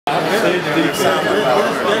Oh,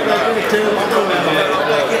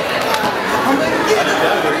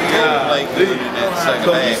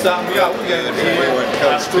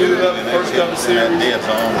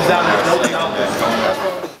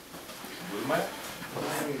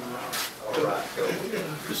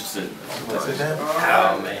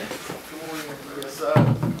 man.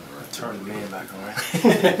 Turn the man back on.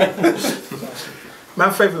 My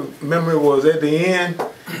favorite memory was at the end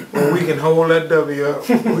when we can hold that W up.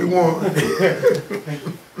 We won.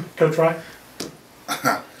 Coach Wright?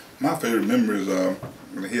 My favorite memory is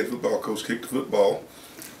when the head football coach kicked the football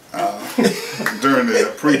during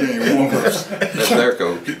the pregame warm-ups. That's their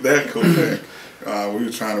coach. Their coach. We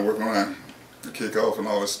were trying to work on the kickoff and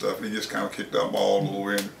all this stuff. And he just kind of kicked our ball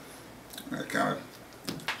over and that kind of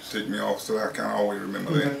ticked me off. So I kind of always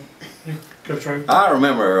remember that. Coach Wright? I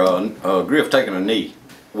remember Griff taking a knee.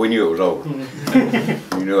 We knew it was over.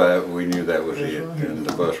 We knew that was it. And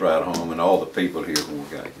the bus ride home and all the people here when we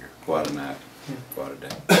got here. Quite a night. Quite a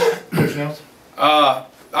day. Coach Nelson? I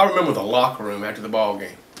remember the locker room after the ball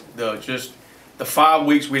game. Just the 5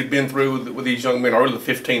 weeks we had been through with these young men, or really the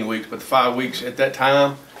 15 weeks, but the 5 weeks at that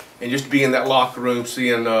time, and just to be in that locker room,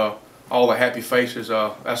 seeing all the happy faces,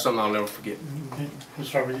 that's something I'll never forget. Let's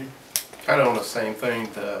start with you. Kind of on the same thing,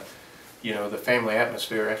 the family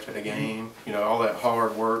atmosphere after the game, all that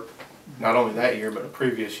hard work, not only that year, but the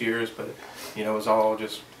previous years, but, it was all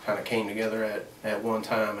just kind of came together at one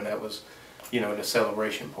time, and that was, the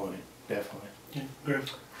celebration point, definitely. Yeah,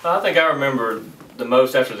 Griff? I think I remember the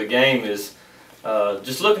most after the game is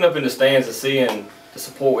just looking up in the stands and seeing the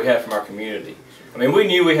support we had from our community. I mean, we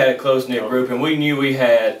knew we had a close-knit group and we knew we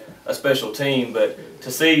had a special team, but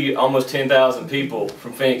to see almost 10,000 people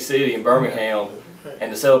from Phoenix City and Birmingham,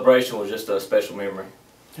 and the celebration was just a special memory.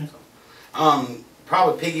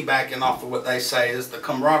 Probably piggybacking off of what they say is the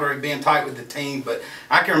camaraderie, being tight with the team. But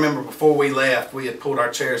I can remember before we left, we had pulled our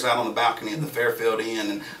chairs out on the balcony at the Fairfield Inn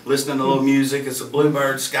and listening to a little music. It's a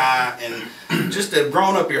bluebird sky, and just have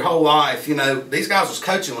grown up your whole life. These guys was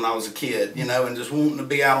coaching when I was a kid, and just wanting to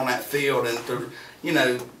be out on that field and to,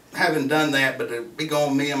 having done that, but to be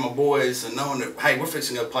going me and my boys and knowing that, hey, we're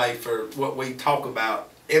fixing to go play for what we talk about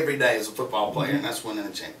every day as a football player, and that's winning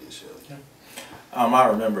a championship. I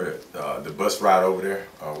remember the bus ride over there.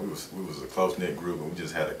 We was a close-knit group, and we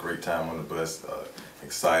just had a great time on the bus,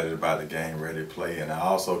 excited about the game, ready to play. And I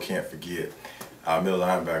also can't forget our middle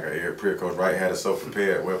linebacker, Eric Prier. Coach Wright had us so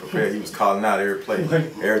well prepared. He was calling out every play.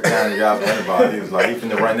 Every time the guys were running ball, he was like, he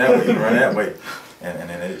finna run that way, he run that way. And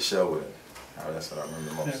then it showed. That's what I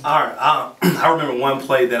remember most. All right, I remember one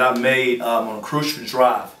play that I made on a crucial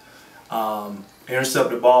drive.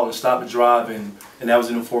 Intercepted the ball and stopped the drive, and that was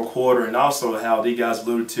in the fourth quarter. And also how these guys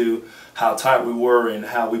alluded to how tight we were and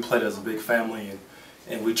how we played as a big family,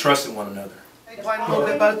 and we trusted one another. They played a little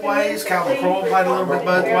bit both ways. Calvin Kroll played a little bit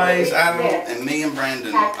both ways. Adam and me and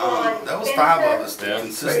Brandon. That was 5 of us that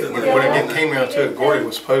consistently. When it came down to it, Gordy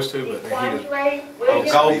was supposed to, but he didn't.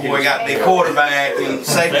 Gold Boy got the quarterback and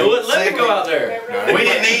safety. They wouldn't let me go out there. We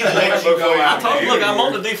didn't even let you go out. I told him, look, I'm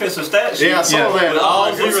on the defensive stat sheet. Yeah, I saw that.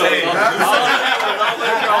 All zeros.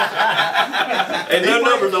 And no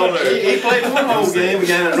numbers on there. He played one whole game. We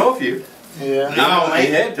got at Northview. Yeah. No, man. He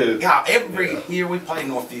had to. Yeah, every year we played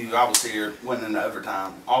Northview, I was here winning the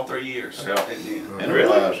overtime. All 3 years. Yeah. And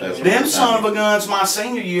realized that's Them son of a guns, my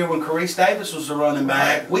senior year when Carice Davis was the running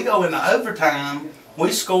back, we go into overtime,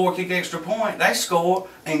 we score, kick extra point, they score,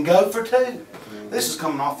 and go for 2. This is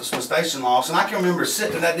coming off the Smith Station loss, and I can remember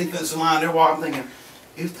sitting in that defensive line there while I'm thinking,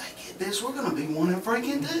 if they get this, we're going to be 1-2.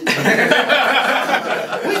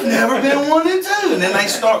 We've never been 1-2. And then they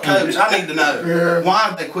start, coach, I need to know, why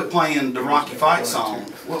did they quit playing the Rocky Fight song?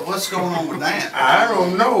 What's going on with that? I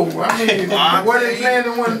don't know. I mean, what they playing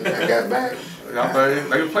the one I got back?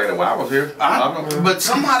 They played it while I was here. But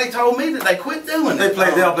somebody told me that they quit doing it. They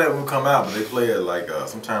don't play it when we come out, but they play it like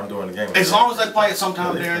sometime during the game. As long as they play it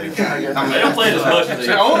sometime during the game. They don't play it as much as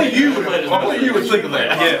they Only you would think of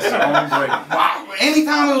that. Yes.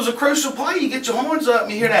 Anytime it was a crucial play, you get your horns up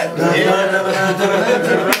and you hear that.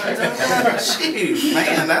 Shoot,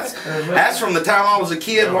 man, that's from the time I was a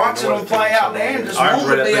kid watching them play out there and just wanting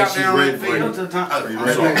to be out there on that field at the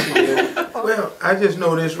time. Well, I just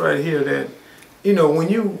know this right here that, when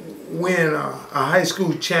you win a high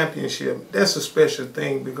school championship, that's a special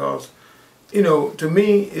thing because, to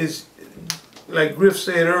me, it's like Griff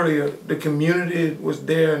said earlier, the community was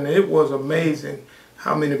there and it was amazing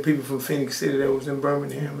how many people from Phoenix City that was in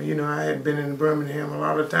Birmingham. I had been in Birmingham a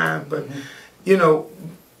lot of times, but,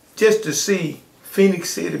 just to see Phoenix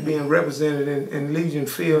City being represented in Legion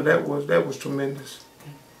Field, that was tremendous.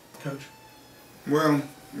 Coach? Well,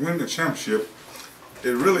 winning the championship,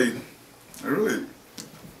 it really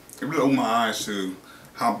opened my eyes to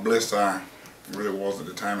how blessed I really was at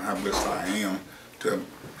the time and how blessed I am to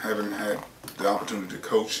having had the opportunity to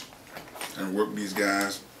coach and work these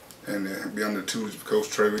guys and be under the tutelage of Coach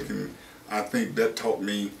Travick. And I think that taught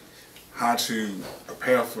me how to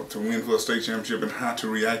prepare to win for a state championship and how to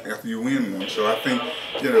react after you win one. So I think,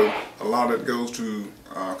 you know, a lot of that goes to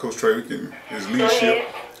Coach Travick and his leadership.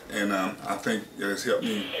 And I think it has helped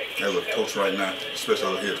me as a coach right now,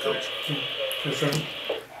 especially as a head coach. Coach Travick.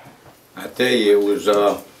 I tell you, it was,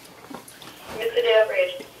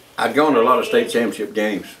 I'd gone to a lot of state championship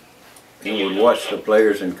games and would watch the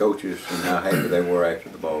players and coaches and how happy they were after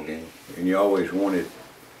the ball game. And you always wanted,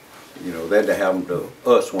 you know, that to happen to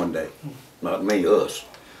us one day. Not me, us.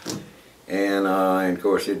 And of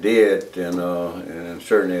course it did, and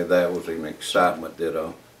certainly that was an excitement that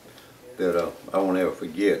I won't ever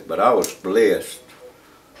forget. But I was blessed,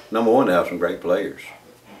 number one, to have some great players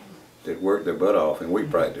that worked their butt off, and we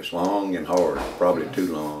practiced long and hard, probably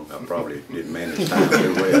too long. I probably didn't manage time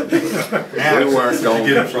too well.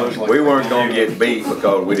 We weren't going to get beat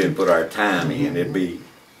because we didn't put our time in. It'd be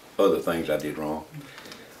other things I did wrong.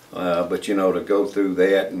 But you know, to go through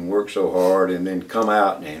that and work so hard and then come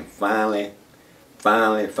out and finally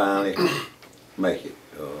make it.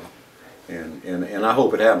 And I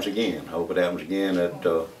hope it happens again. I hope it happens again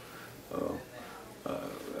that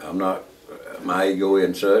I'm not, my ego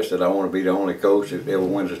isn't such that I want to be the only coach that ever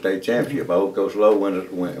wins a state championship. I hope Coach Lowe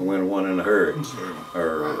wins one in a hurry,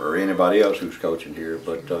 or anybody else who's coaching here.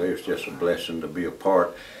 But it's just a blessing to be a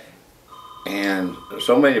part. And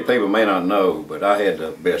so many people may not know, but I had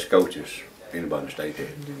the best coaches anybody in the state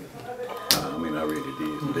had. I mean, I really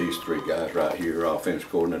did. These three guys right here, offensive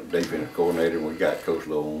coordinator, defensive coordinator, and we got Coach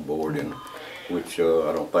Lowe on board, and which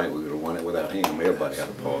I don't think we would have won it without him. Everybody had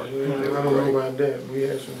a part. I don't know about that. We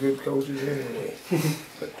had some good coaches anyway.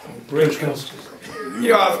 Great coaches.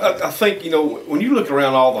 Yeah, I think, you know, when you look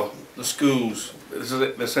around all the schools that's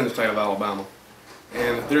in the state of Alabama,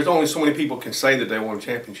 and there's only so many people can say that they won a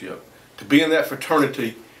championship. To be in that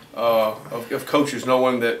fraternity of coaches,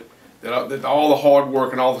 knowing that all the hard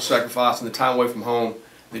work and all the sacrifice and the time away from home,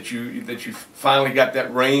 that you finally got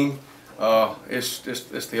that ring, it's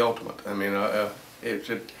the ultimate. I mean,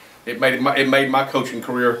 it made my coaching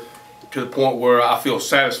career to the point where I feel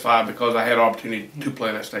satisfied because I had an opportunity to play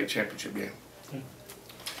in that state championship game.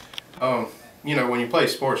 You know, when you play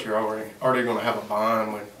sports, you're already going to have a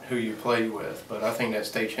bond with who you play with. But I think that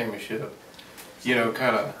state championship, you know,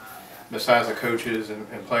 kind of besides the coaches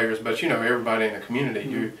and players, but you know, everybody in the community,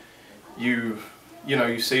 you know,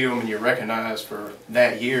 you see them and you're recognized for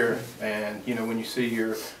that year. And you know, when you see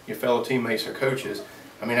your fellow teammates or coaches,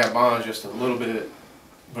 I mean, that bond is just a little bit,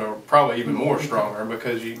 or probably even more stronger,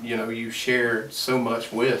 because you know, you shared so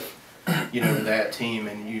much with, you know, that team,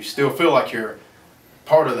 and you still feel like you're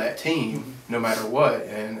part of that team no matter what.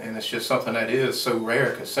 And it's just something that is so rare,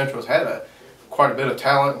 because Central's had quite a bit of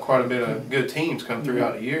talent and quite a bit of good teams come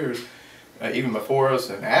throughout the years, even before us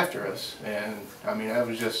and after us. And I mean, that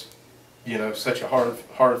was just, you know, such a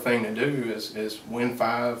hard thing to do is win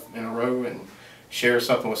 5 in a row and share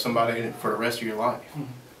something with somebody for the rest of your life.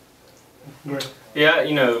 Great. Yeah,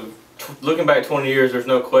 you know, looking back 20 years, there's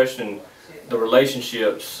no question the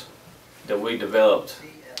relationships that we developed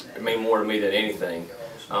mean more to me than anything.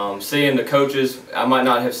 Seeing the coaches, I might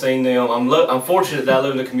not have seen them. I'm fortunate that I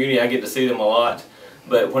live in the community. I get to see them a lot.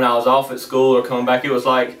 But when I was off at school or coming back, it was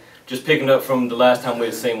like just picking up from the last time we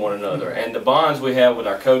had seen one another. And the bonds we have with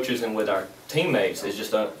our coaches and with our teammates is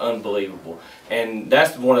just unbelievable. And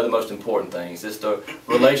that's one of the most important things, is the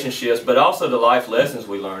relationships, but also the life lessons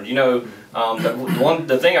we learned. You know,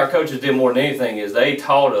 the thing our coaches did more than anything is they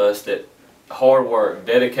taught us that hard work,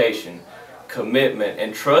 dedication, commitment,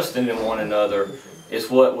 and trusting in one another is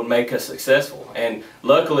what would make us successful. And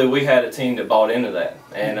luckily we had a team that bought into that.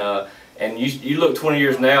 And you look 20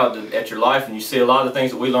 years now at your life, and you see a lot of the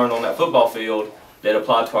things that we learned on that football field that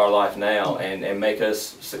apply to our life now and make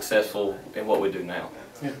us successful in what we do now.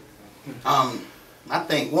 Yeah. I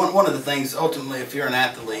think one of the things, ultimately, if you're an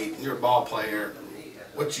athlete, you're a ball player,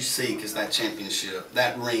 what you seek is that championship,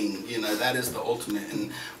 that ring. You know, that is the ultimate.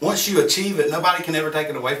 And once you achieve it, nobody can ever take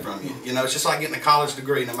it away from you. You know, it's just like getting a college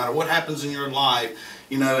degree. No matter what happens in your life,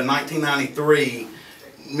 you know, in 1993,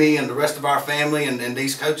 me and the rest of our family and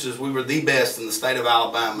these coaches, we were the best in the state of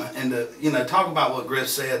Alabama. And to, you know, talk about what Griff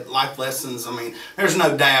said, life lessons, I mean, there's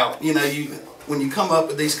no doubt, you know, when you come up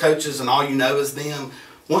with these coaches and all you know is them,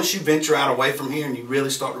 once you venture out away from here and you really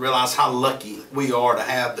start to realize how lucky we are to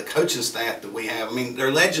have the coaching staff that we have. I mean, they're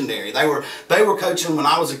legendary. They were coaching when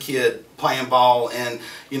I was a kid playing ball, and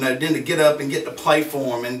then to get up and get to play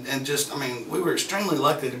for them, and just, I mean, we were extremely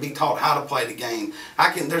lucky to be taught how to play the game.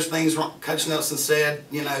 There's things Coach Nelson said,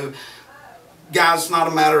 guys, it's not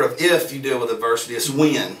a matter of if you deal with adversity, it's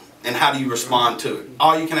when. And how do you respond to it?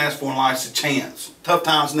 All you can ask for in life is a chance. Tough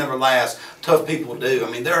times never last. Tough people do.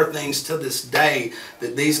 I mean, there are things to this day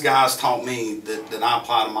that these guys taught me that I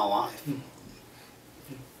apply to my life.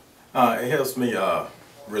 It helps me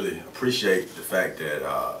really appreciate the fact that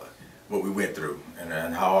what we went through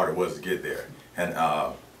and how hard it was to get there. And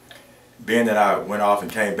being that I went off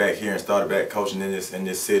and came back here and started back coaching in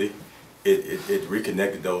this city, it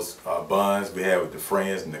reconnected those bonds we had with the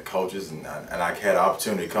friends and the coaches, and I had an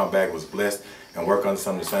opportunity to come back, was blessed, and work under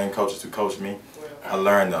some of the same coaches who coached me. I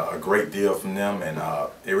learned a great deal from them, and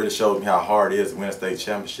it really showed me how hard it is to win a state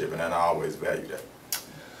championship, and I always value that.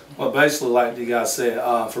 Well, basically, like you guys said,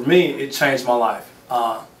 for me, it changed my life.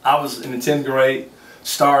 I was in the 10th grade,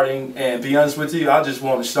 starting, and to be honest with you, I just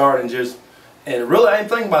wanted to start and really I ain't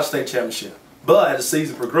thinking about state championship. But as the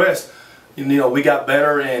season progressed, we got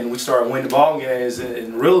better and we started winning ball games,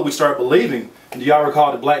 and really we started believing. And do y'all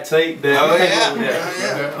recall the black tape that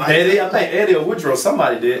Eddie, I think Eddie or Woodrow,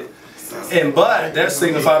 somebody did. But that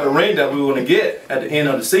signified the ring that we were going to get at the end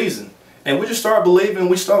of the season. And we just started believing,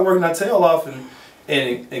 we started working our tail off,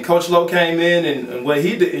 and Coach Lowe came in, and what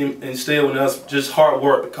he did instilled in us just hard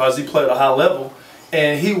work, because he played at a high level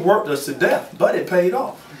and he worked us to death, but it paid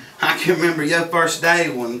off. I can remember your first day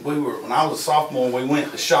when I was a sophomore, and we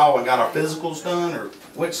went to Shaw and got our physicals done, or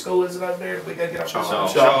which school is it out there? Did we go get our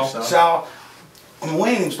physicals? Shaw. And we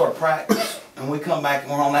didn't even start practice, and we come back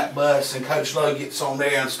and we're on that bus, and Coach Lowe gets on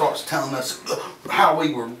there and starts telling us how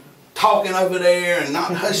we were talking over there and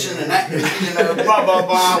not hushing and acting, blah blah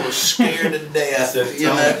blah. I was scared to death,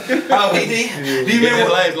 Oh, he did. Do you remember?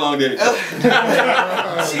 It last long, did it?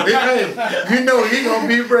 You know he gonna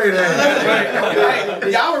be brave.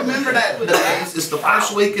 Y'all remember that day? It's the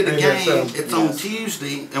first week of the game. It's on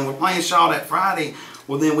Tuesday, and we're playing Shaw that Friday.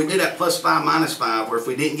 Well, then we do that +5, -5, where if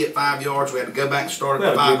we didn't get 5 yards, we had to go back and start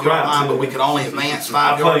at the 5-yard line, but we could only advance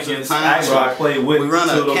 5 yards at a time. So we run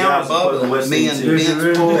a counter bubble, and me and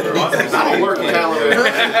Vince pull the defense. I don't work in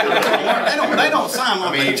Tallahassee. They don't sign my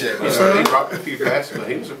paycheck. He dropped a few passes, but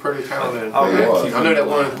he was a pretty talented. I know that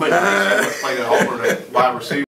one played at Auburn, wide receiver.